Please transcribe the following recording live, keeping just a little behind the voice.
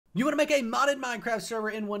You want to make a modded Minecraft server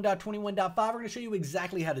in 1.21.5? We're going to show you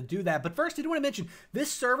exactly how to do that. But first, I do want to mention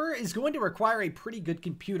this server is going to require a pretty good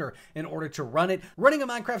computer in order to run it. Running a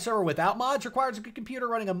Minecraft server without mods requires a good computer.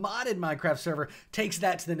 Running a modded Minecraft server takes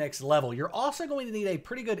that to the next level. You're also going to need a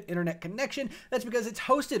pretty good internet connection. That's because it's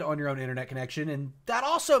hosted on your own internet connection. And that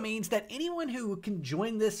also means that anyone who can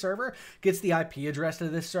join this server, gets the IP address to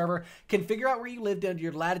this server, can figure out where you live down to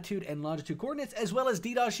your latitude and longitude coordinates, as well as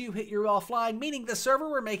DDoS you, hit you offline, meaning the server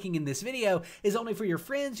we're making in this video is only for your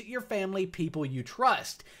friends, your family, people you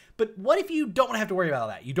trust. But what if you don't have to worry about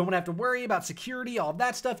that? You don't have to worry about security, all of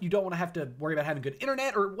that stuff. You don't want to have to worry about having good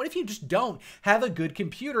internet. Or what if you just don't have a good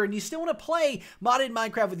computer and you still want to play modded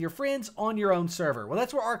Minecraft with your friends on your own server? Well,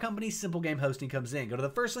 that's where our company, SimpleGameHosting, comes in. Go to the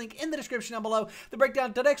first link in the description down below, the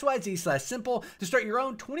breakdown.xyz/simple, to start your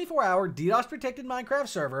own 24-hour DDoS-protected Minecraft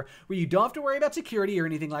server where you don't have to worry about security or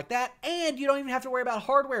anything like that, and you don't even have to worry about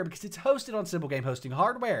hardware because it's hosted on SimpleGameHosting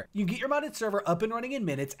hardware. You can get your modded server up and running in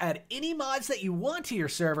minutes, add any mods that you want to your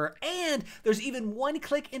server, and there's even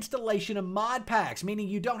one-click installation of mod packs, meaning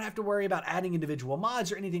you don't have to worry about adding individual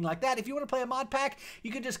mods or anything like that. If you want to play a mod pack,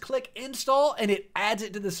 you can just click install and it adds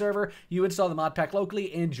it to the server. You install the mod pack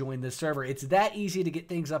locally and join the server. It's that easy to get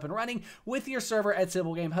things up and running with your server at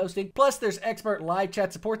SimpleGameHosting. Plus, there's expert live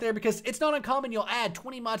chat support there because it's not uncommon you'll add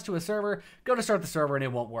 20 mods to a server, go to start the server, and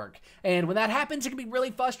it won't work. And when that happens, it can be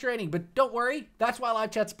really frustrating, but don't worry. That's why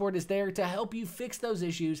live chat support is there to help you fix those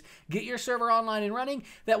issues, get your server online and running.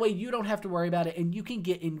 That way you don't have to worry about it and you can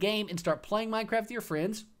get in game and start playing Minecraft with your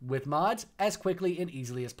friends with mods as quickly and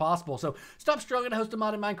easily as possible. So stop struggling to host a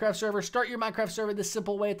modded Minecraft server. Start your Minecraft server this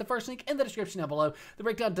simple way at the first link in the description down below, the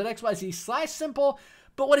breakdown.xyz/simple.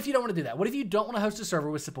 But what if you don't want to do that? What if you don't want to host a server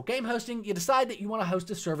with SimpleGameHosting? You decide that you want to host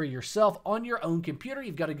a server yourself on your own computer.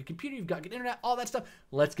 You've got a good computer, you've got good internet, all that stuff.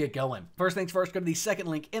 Let's get going. First things first, go to the second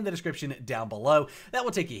link in the description down below. That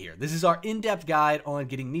will take you here. This is our in-depth guide on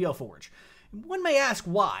getting NeoForge. One may ask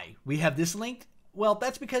why we have this linked. Well,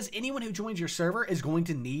 that's because anyone who joins your server is going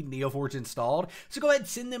to need NeoForge installed. So go ahead and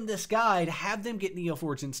send them this guide, have them get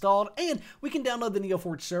NeoForge installed, and we can download the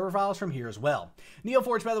NeoForge server files from here as well.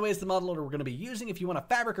 NeoForge, by the way, is the mod loader we're going to be using. If you want a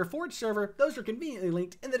Fabric or Forge server, those are conveniently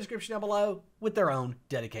linked in the description down below with their own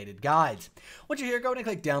dedicated guides. Once you're here, go ahead and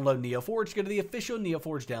click Download NeoForge. Go to the official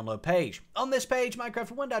NeoForge download page. On this page,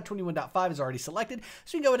 Minecraft 1.21.5 is already selected,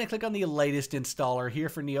 so you can go ahead and click on the latest installer here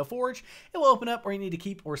for NeoForge. It will open up where you need to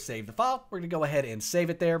keep or save the file. We're going to go ahead and save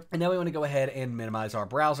it there. And now we want to go ahead and minimize our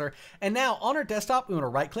browser. And now on our desktop, we want to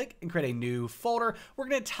right click and create a new folder. We're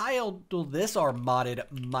going to title this our modded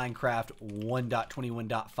Minecraft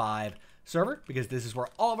 1.21.5 server, because this is where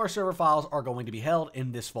all of our server files are going to be held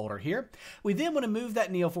in this folder here. We then want to move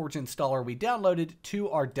that NeoForge installer we downloaded to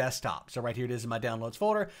our desktop. So right here it is in my downloads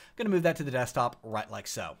folder. I'm going to move that to the desktop right like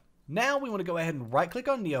so. Now we want to go ahead and right click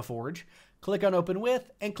on NeoForge, click on Open With,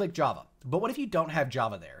 and click Java. But what if you don't have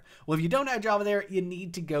Java there? Well, if you don't have Java there, you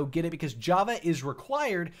need to go get it because Java is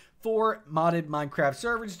required for modded Minecraft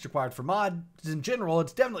servers. It's required for mods in general.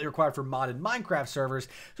 It's definitely required for modded Minecraft servers.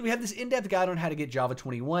 So we have this in-depth guide on how to get Java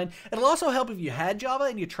 21. It'll also help if you had Java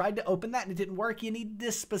and you tried to open that and it didn't work. You need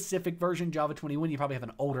this specific version, Java 21. You probably have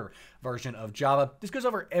an older version of Java. This goes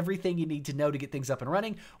over everything you need to know to get things up and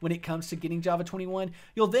running when it comes to getting Java 21.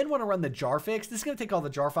 You'll then want to run the jar fix. This is going to take all the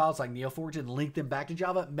jar files like NeoForge and link them back to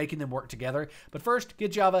Java, making them work together. But first,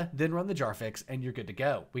 get Java, then run the jar fix, and you're good to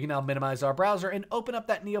go. We can now minimize our browser and open up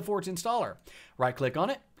that NeoForge installer. Right-click on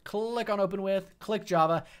it, click on Open With, click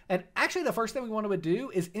Java, and actually the first thing we want to do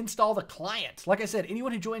is install the client. Like I said,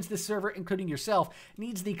 anyone who joins this server, including yourself,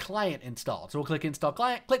 needs the client installed. So we'll click Install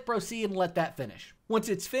Client, click Proceed, and let that finish. Once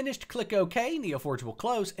it's finished, click OK, NeoForge will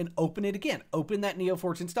close, and open it again. Open that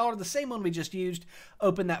NeoForge installer, the same one we just used,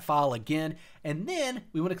 open that file again, and then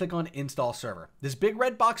we want to click on Install Server. This big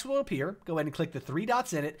red box will appear. Go ahead and click the three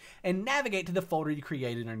dots in it, and navigate to the folder you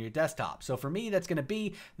created on your desktop. So for me, that's going to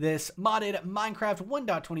be this modded Minecraft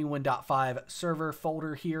 1.21.5 server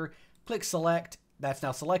folder here. Click Select. That's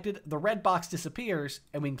now selected. The red box disappears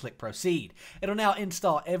and we can click Proceed. It'll now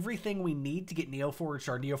install everything we need to get NeoForge,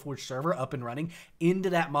 our NeoForge server, up and running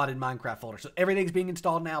into that modded Minecraft folder. So everything's being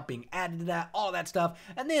installed now, being added to that, all that stuff.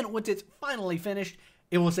 And then once it's finally finished,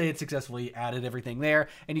 it will say it successfully added everything there.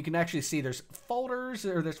 And you can actually see there's folders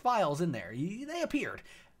or there's files in there. They appeared.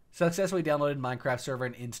 Successfully downloaded Minecraft server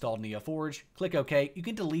and installed NeoForge. Click OK. You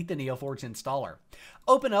can delete the NeoForge installer.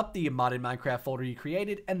 Open up the modded Minecraft folder you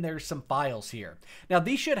created, and there's some files here. Now,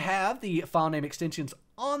 these should have the file name extensions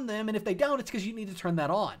on them, and if they don't, it's because you need to turn that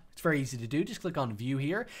on. It's very easy to do. Just click on View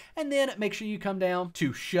here, and then make sure you come down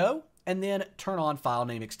to Show, and then turn on file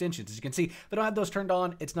name extensions. As you can see, if I don't have those turned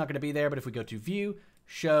on, it's not going to be there, but if we go to View,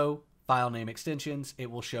 Show, file name extensions,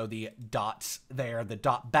 it will show the dots there. The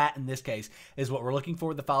 .bat in this case is what we're looking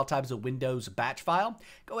for. The file type is a Windows batch file.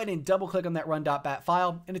 Go ahead and double click on that run.bat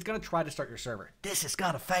file, and it's going to try to start your server. This is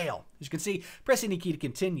going to fail. As you can see, press any key to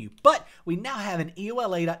continue, but we now have an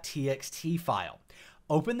eula.txt file.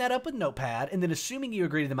 Open that up with Notepad, and then assuming you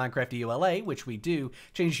agree to the Minecraft EULA, which we do,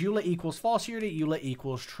 change EULA equals false here to EULA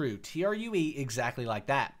equals true. TRUE, exactly like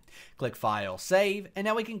that. Click File, Save, and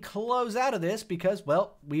now we can close out of this because,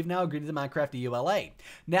 well, we've now agreed to the Minecraft EULA.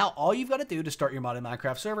 Now, all you've got to do to start your modded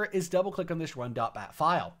Minecraft server is double-click on this run.bat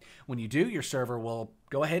file. When you do, your server will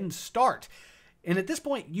go ahead and start. And at this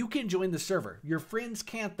point, you can join the server. Your friends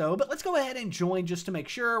can't, though, but let's go ahead and join just to make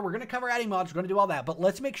sure. We're going to cover adding mods. We're going to do all that, but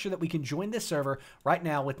let's make sure that we can join this server right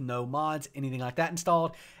now with no mods, anything like that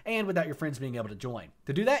installed, and without your friends being able to join.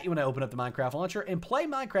 To do that, you want to open up the Minecraft launcher and play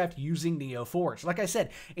Minecraft using NeoForge. Like I said,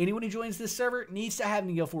 anyone who joins this server needs to have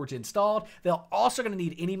NeoForge installed. They're also going to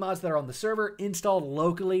need any mods that are on the server installed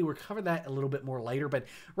locally. We'll cover that a little bit more later, but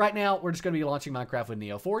right now, we're just going to be launching Minecraft with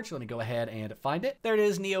NeoForge. Let me go ahead and find it. There it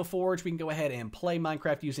is, NeoForge. We can go ahead and play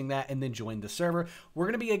Minecraft using that and then join the server. We're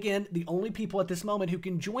going to be, again, the only people at this moment who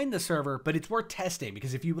can join the server, but it's worth testing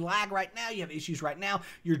because if you lag right now, you have issues right now,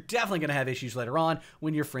 you're definitely going to have issues later on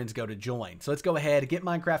when your friends go to join. So let's go ahead, get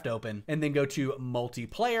Minecraft open, and then go to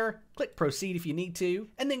multiplayer, click proceed if you need to,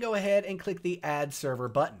 and then go ahead and click the add server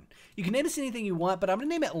button. You can name this anything you want, but I'm going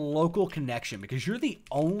to name it local connection because you're the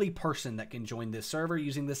only person that can join this server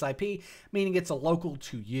using this IP, meaning it's a local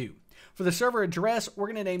to you. For the server address, we're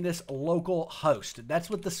going to name this local host. That's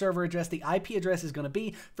what the server address, the IP address is going to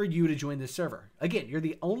be for you to join this server. Again, you're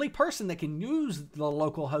the only person that can use the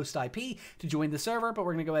local host IP to join the server, but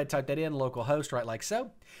we're going to go ahead and type that in, local host, right like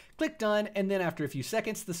so. Click done, and then after a few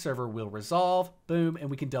seconds, the server will resolve. Boom, and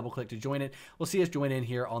we can double click to join it. We'll see us join in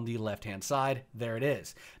here on the left-hand side. There it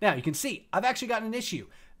is. Now, you can see I've actually got an issue.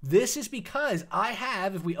 This is because I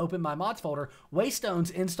have, if we open my mods folder, Waystones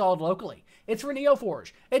installed locally. It's for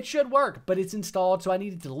NeoForge. It should work, but it's installed, so I need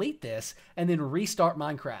to delete this and then restart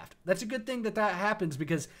Minecraft. That's a good thing that that happens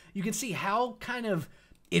because you can see how kind of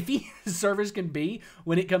iffy servers can be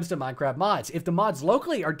when it comes to Minecraft mods. If the mods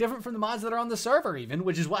locally are different from the mods that are on the server even,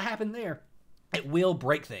 which is what happened there, it will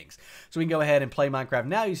break things. So we can go ahead and play Minecraft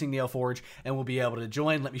now using NeoForge, and we'll be able to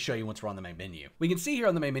join. Let me show you once we're on the main menu. We can see here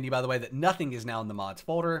on the main menu, by the way, that nothing is now in the mods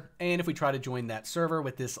folder. And if we try to join that server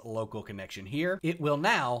with this local connection here, it will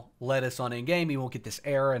now let us on in-game. You won't get this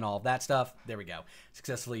error and all of that stuff. There we go.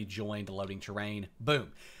 Successfully joined loading terrain.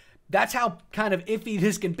 Boom. That's how kind of iffy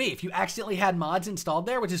this can be. If you accidentally had mods installed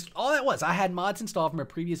there, which is all that was. I had mods installed from a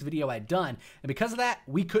previous video I'd done, and because of that,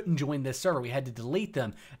 we couldn't join this server. We had to delete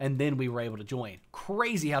them, and then we were able to join.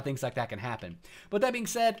 Crazy how things like that can happen. But that being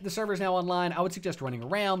said, the server is now online. I would suggest running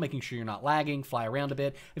around, making sure you're not lagging, fly around a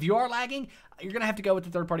bit. If you are lagging, you're going to have to go with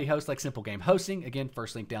the third-party host like SimpleGameHosting. Again,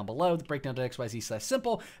 first link down below, the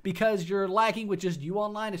breakdown.xyz/simple, because you're lagging with just you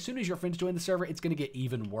online. As soon as your friends join the server, it's going to get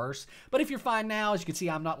even worse. But if you're fine now, as you can see,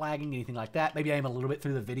 I'm not lagging, anything like that. Maybe I am a little bit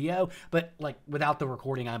through the video, but like without the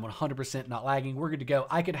recording, I'm 100% not lagging. We're good to go.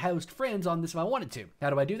 I could host friends on this if I wanted to.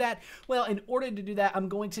 How do I do that? Well, in order to do that, I'm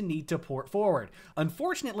going to need to port forward.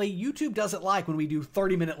 Unfortunately, YouTube doesn't like when we do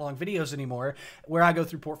 30-minute long videos anymore, where I go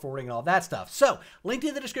through port forwarding and all that stuff. So, link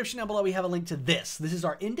in the description down below. We have a link to this. This is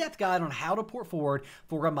our in-depth guide on how to port forward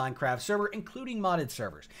for a Minecraft server, including modded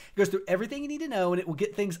servers. It goes through everything you need to know, and it will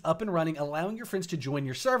get things up and running, allowing your friends to join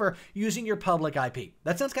your server using your public IP.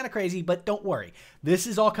 That sounds kind of crazy, but don't worry. This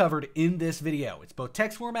is all covered in this video. It's both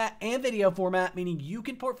text format and video format, meaning you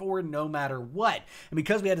can port forward no matter what. And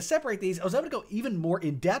because we had to separate these, I was able to go even more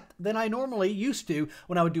in depth than I normally used to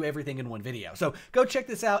when I would do everything in one video. So go check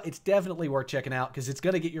this out. It's definitely worth checking out because it's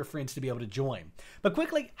going to get your friends to be able to join. But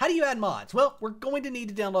quickly, how do you add mods? Well, we're going to need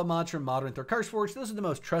to download mods from Modern or CurseForge. Those are the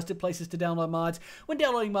most trusted places to download mods. When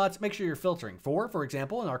downloading mods, make sure you're filtering for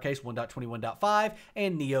example, in our case, 1.21.5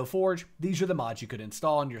 and NeoForge. These are the mods you could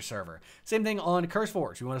install on your server. Same thing on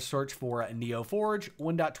CurseForge. We want to search for NeoForge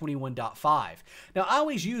 1.21.5. Now, I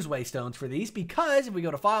always use Waystones for these because if we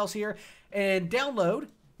go to Files here and download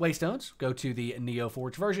Waystones, go to the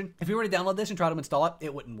NeoForge version. If you were to download this and try to install it,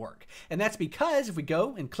 it wouldn't work. And that's because if we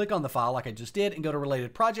go and click on the file like I just did and go to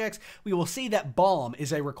related projects, we will see that Balm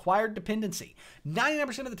is a required dependency.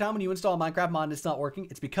 99% of the time when you install a Minecraft mod and it's not working,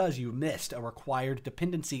 it's because you missed a required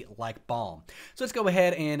dependency like Balm. So let's go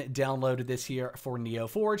ahead and download this here for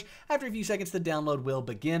NeoForge. After a few seconds, the download will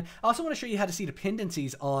begin. I also want to show you how to see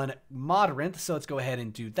dependencies on Modrinth, so let's go ahead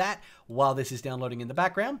and do that while this is downloading in the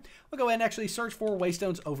background. We'll go ahead and actually search for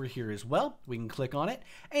Waystones over here as well. We can click on it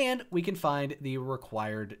and we can find the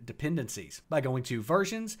required dependencies by going to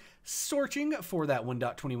versions, searching for that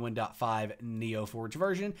 1.21.5 NeoForge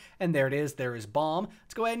version, and there it is. There is BOM.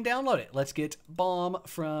 Let's go ahead and download it. Let's get BOM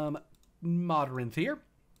from Modrinth here.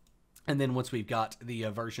 And then once we've got the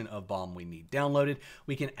version of BOM we need downloaded,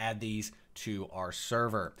 we can add these to our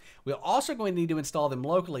server. We're also going to need to install them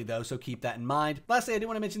locally though, so keep that in mind. Lastly, I do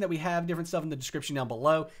want to mention that we have different stuff in the description down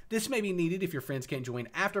below. This may be needed if your friends can't join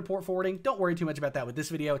after port forwarding. Don't worry too much about that with this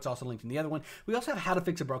video. It's also linked in the other one. We also have how to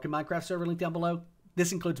fix a broken Minecraft server linked down below.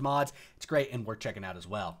 This includes mods. It's great and worth checking out as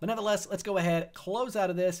well. But nevertheless, let's go ahead, close out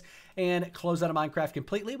of this, and close out of Minecraft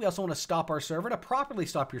completely. We also want to stop our server. To properly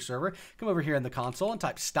stop your server, come over here in the console and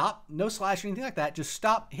type stop, no slash or anything like that. Just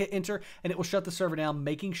stop, hit enter, and it will shut the server down,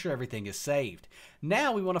 making sure everything is saved.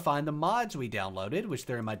 Now we want to find the mods we downloaded, which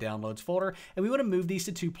they're in my downloads folder, and we want to move these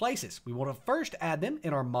to two places. We want to first add them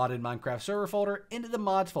in our modded Minecraft server folder into the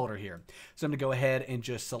mods folder here. So I'm going to go ahead and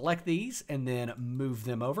just select these and then move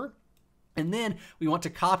them over. And then we want to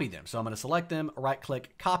copy them. So I'm going to select them, right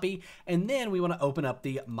click, copy, and then we want to open up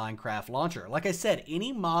the Minecraft launcher. Like I said,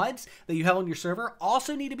 any mods that you have on your server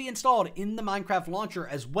also need to be installed in the Minecraft launcher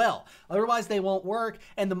as well. Otherwise they won't work,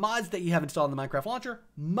 and the mods that you have installed in the Minecraft launcher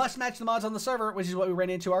must match the mods on the server, which is what we ran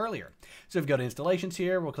into earlier. So if we go to installations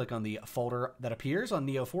here, we'll click on the folder that appears on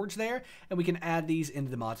NeoForge there, and we can add these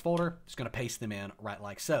into the mods folder. Just going to paste them in right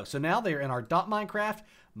like so. So now they're in our .minecraft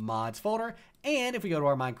mods folder, and if we go to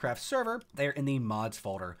our Minecraft server, they're in the mods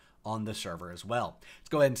folder on the server as well. Let's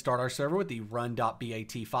go ahead and start our server with the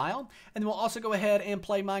run.bat file, and then we'll also go ahead and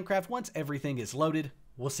play Minecraft once everything is loaded.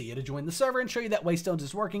 We'll see you to join the server and show you that Waystones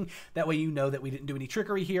is working. That way you know that we didn't do any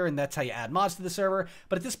trickery here, and that's how you add mods to the server.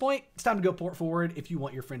 But at this point, it's time to go port forward if you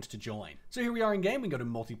want your friends to join. So here we are in game. We can go to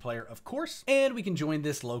multiplayer, of course, and we can join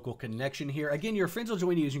this local connection here. Again, your friends will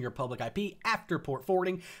join you using your public IP after port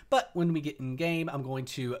forwarding, but when we get in game, I'm going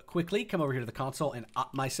to quickly come over here to the console and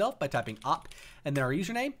opt myself by typing opt and then our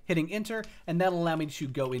username, hitting enter, and that'll allow me to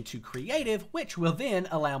go into creative, which will then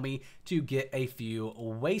allow me to get a few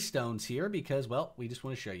Waystones here because, well, we just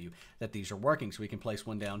want to show you that these are working. So we can place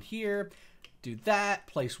one down here, do that,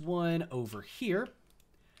 place one over here,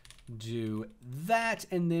 do that,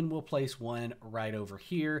 and then we'll place one right over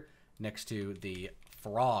here next to the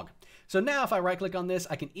frog. So now if I right click on this,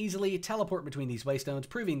 I can easily teleport between these Waystones,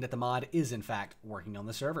 proving that the mod is in fact working on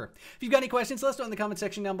the server. If you've got any questions, let us know in the comment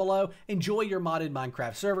section down below. Enjoy your modded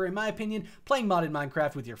Minecraft server. In my opinion, playing modded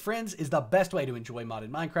Minecraft with your friends is the best way to enjoy modded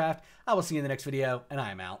Minecraft. I will see you in the next video, and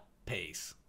I am out. Peace.